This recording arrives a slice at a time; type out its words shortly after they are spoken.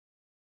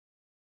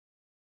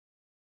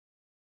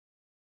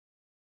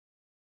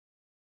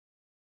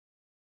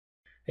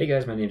Hey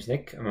guys, my name's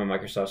Nick. I'm a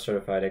Microsoft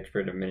Certified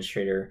Expert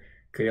Administrator.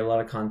 Create a lot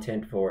of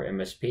content for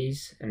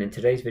MSPs, and in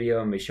today's video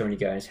I'm going to be showing you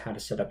guys how to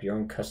set up your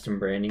own custom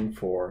branding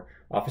for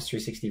Office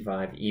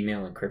 365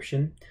 email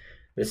encryption.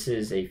 This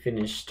is a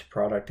finished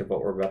product of what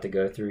we're about to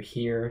go through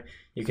here.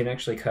 You can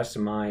actually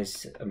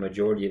customize a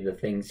majority of the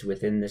things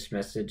within this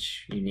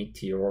message unique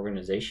to your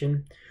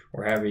organization,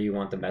 or however you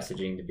want the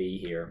messaging to be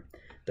here.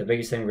 The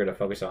biggest thing we're going to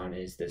focus on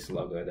is this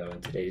logo though in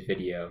today's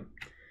video.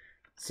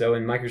 So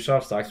in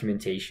Microsoft's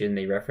documentation,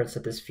 they reference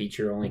that this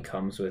feature only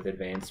comes with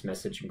advanced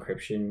message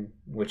encryption,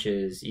 which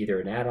is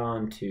either an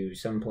add-on to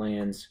some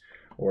plans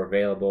or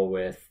available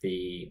with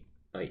the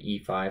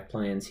E5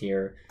 plans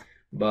here.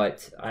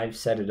 But I've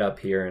set it up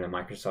here in a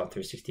Microsoft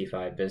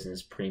 365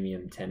 Business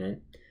Premium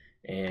tenant,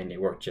 and it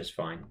worked just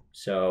fine.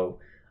 So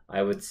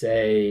I would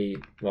say,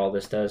 while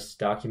this does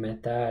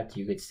document that,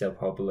 you could still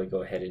probably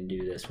go ahead and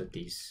do this with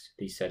these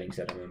settings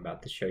that I'm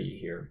about to show you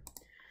here.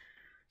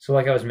 So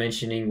like I was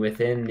mentioning,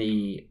 within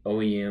the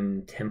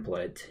OEM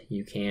template,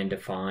 you can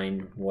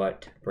define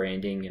what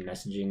branding and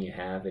messaging you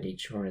have at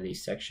each one of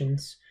these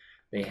sections.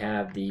 They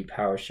have the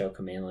PowerShell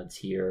commandlets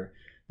here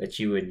that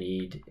you would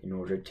need in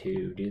order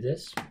to do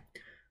this.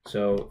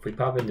 So if we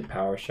pop into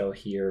PowerShell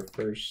here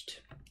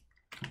first,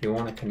 you'll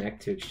want to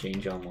connect to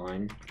Exchange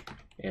Online,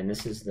 and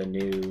this is the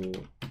new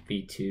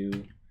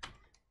V2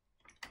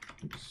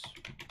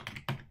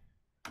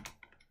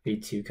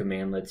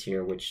 commandlets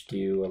here, which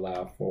do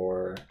allow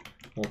for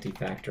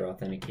multi-factor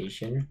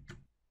authentication.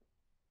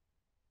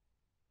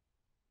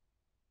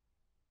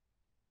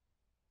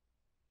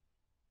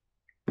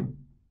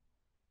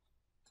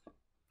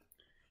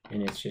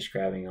 And it's just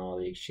grabbing all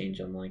the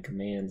Exchange Online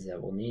commands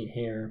that we'll need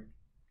here.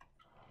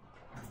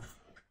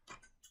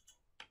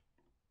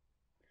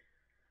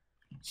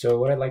 So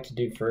what I'd like to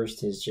do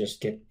first is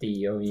just get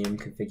the OEM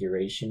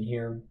configuration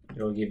here.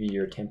 It'll give you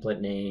your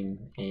template name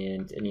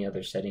and any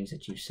other settings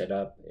that you've set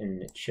up,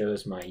 and it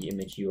shows my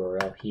image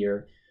URL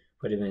here.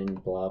 Put them in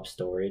blob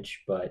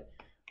storage, but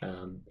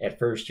at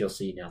first you'll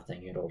see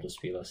nothing. It'll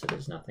just be listed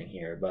as nothing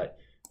here, but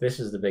this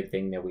is the big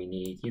thing that we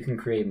need. You can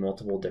create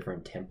multiple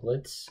different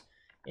templates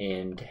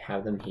and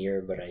have them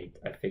here, but I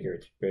figure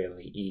it's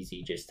fairly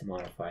easy just to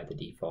modify the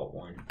default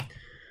one.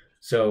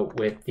 So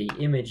with the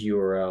image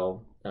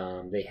URL,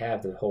 they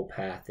have the whole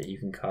path that you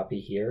can copy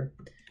here,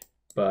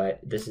 but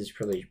this is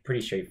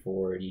pretty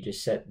straightforward. You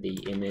just set the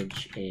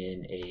image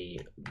in a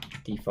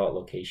default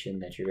location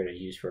that you're going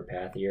to use for a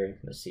path here.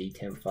 The C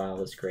temp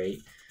file is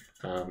great,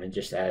 and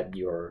just add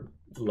your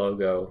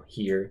logo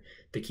here.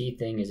 The key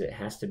thing is it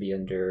has to be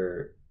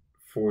under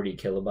 40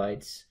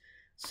 kilobytes.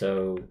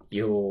 So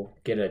you'll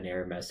get an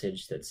error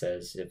message that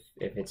says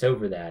if it's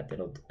over that,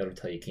 it'll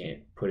tell you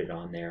can't put it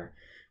on there.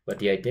 But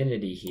the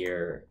identity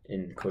here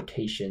in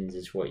quotations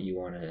is what you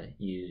want to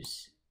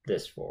use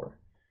this for.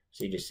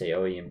 So you just say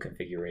OEM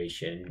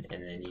configuration,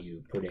 and then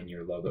you put in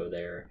your logo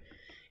there.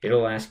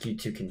 It'll ask you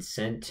to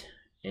consent,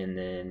 and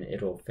then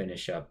it'll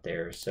finish up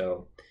there.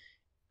 So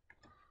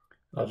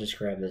I'll just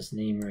grab this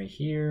name right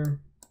here,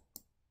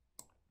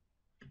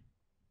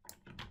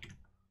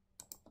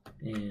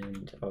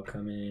 and I'll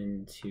come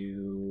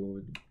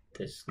into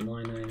this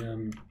line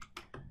item,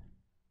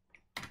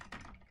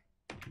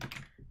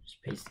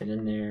 just paste it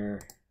in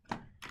there,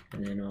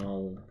 and then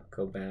I'll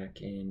go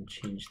back and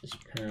change this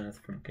path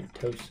from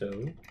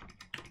Contoso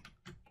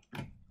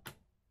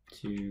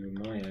to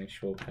my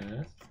actual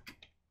path,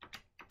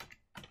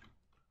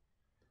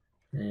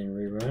 and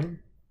rerun.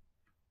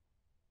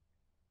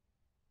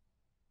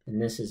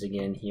 And this is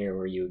again here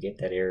where you get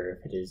that error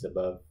if it is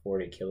above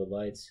 40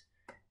 kilobytes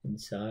in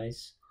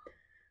size.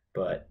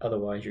 But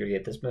otherwise you're gonna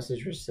get this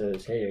message which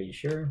says, hey, are you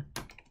sure?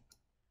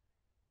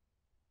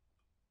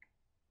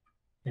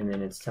 And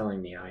then it's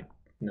telling me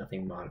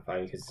nothing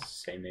modified because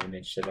it's the same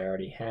image that I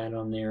already had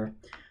on there.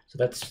 So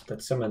that's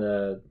some of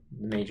the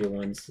major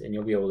ones, and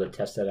you'll be able to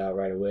test that out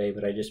right away.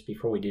 But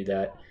before we do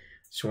that,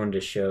 just wanted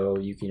to show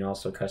you can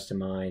also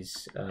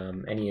customize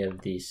any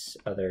of these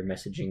other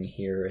messaging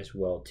here as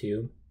well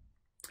too.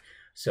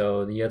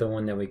 So the other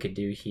one that we could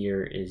do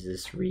here is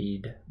this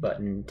read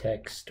button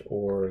text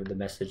or the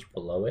message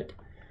below it.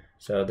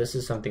 So this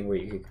is something where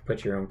you could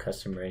put your own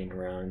custom rating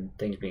around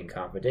things being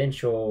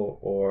confidential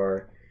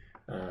or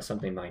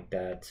something like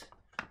that.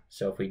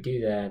 So if we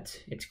do that,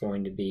 it's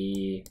going to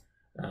be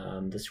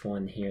this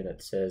one here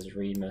that says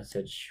read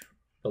message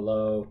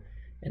below,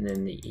 and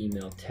then the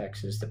email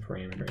text is the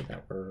parameter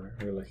that we're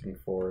looking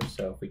for.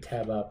 So if we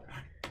tab up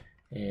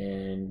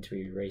and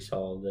we erase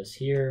all of this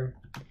here,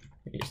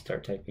 we just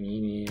start typing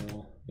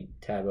email, we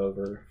tab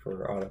over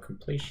for auto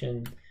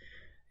completion.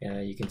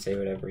 You can say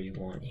whatever you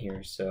want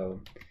here.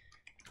 So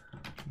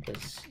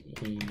this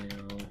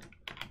email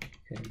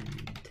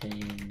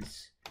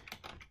contains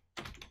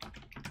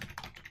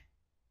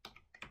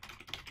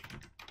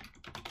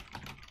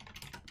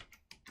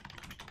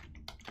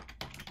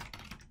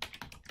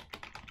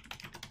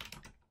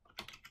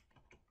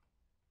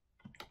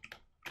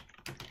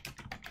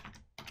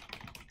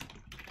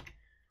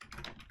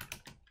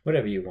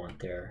whatever you want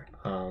there.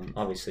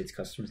 Obviously it's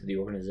custom to the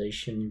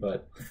organization,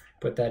 but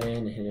put that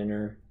in, hit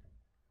enter,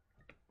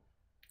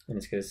 and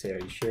it's going to say, are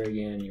you sure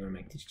again? You want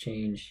to make this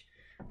change?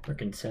 We're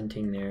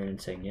consenting there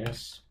and saying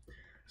yes.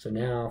 So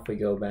now if we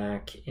go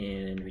back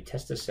and we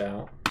test this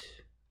out,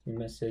 new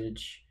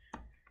message,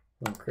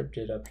 we'll encrypt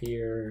it up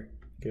here.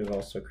 Could have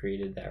also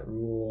created that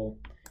rule.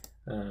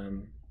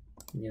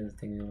 The other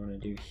thing we want to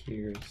do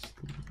here is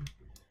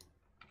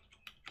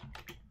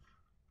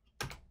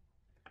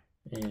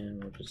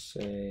and we'll just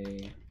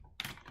say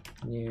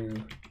new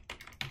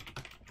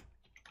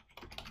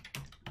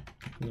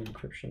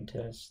encryption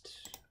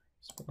test,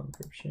 spell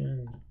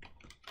encryption.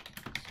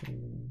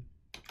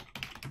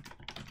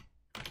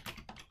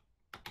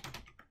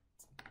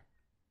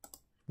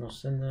 We'll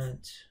send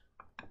that.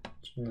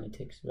 Generally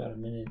takes about a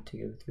minute to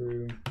go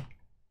through.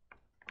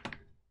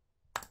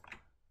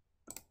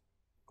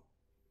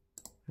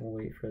 We'll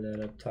wait for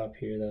that up top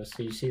here though.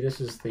 So you see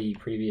this is the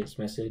previous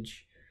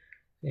message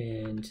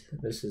and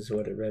this is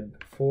what it read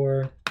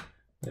before.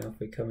 Now if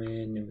we come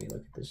in and we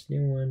look at this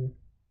new one,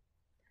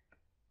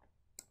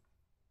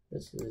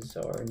 this is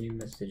our new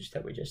message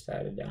that we just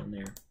added down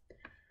there.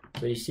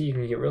 So you see you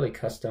can get really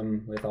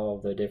custom with all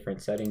the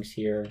different settings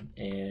here,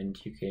 and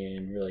you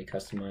can really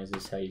customize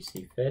this how you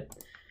see fit.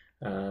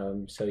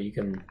 So you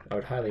can, I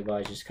would highly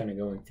advise just kind of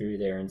going through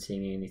there and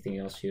seeing anything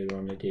else you would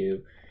want to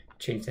do.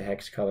 Change the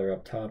hex color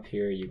up top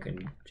here. You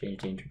can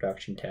change the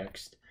introduction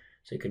text.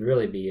 So you can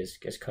really be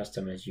as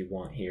custom as you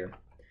want here.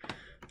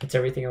 That's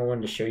everything I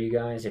wanted to show you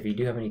guys. If you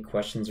do have any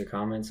questions or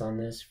comments on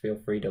this, feel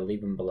free to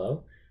leave them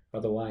below.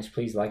 Otherwise,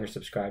 please like or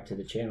subscribe to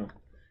the channel.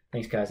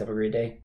 Thanks guys, have a great day.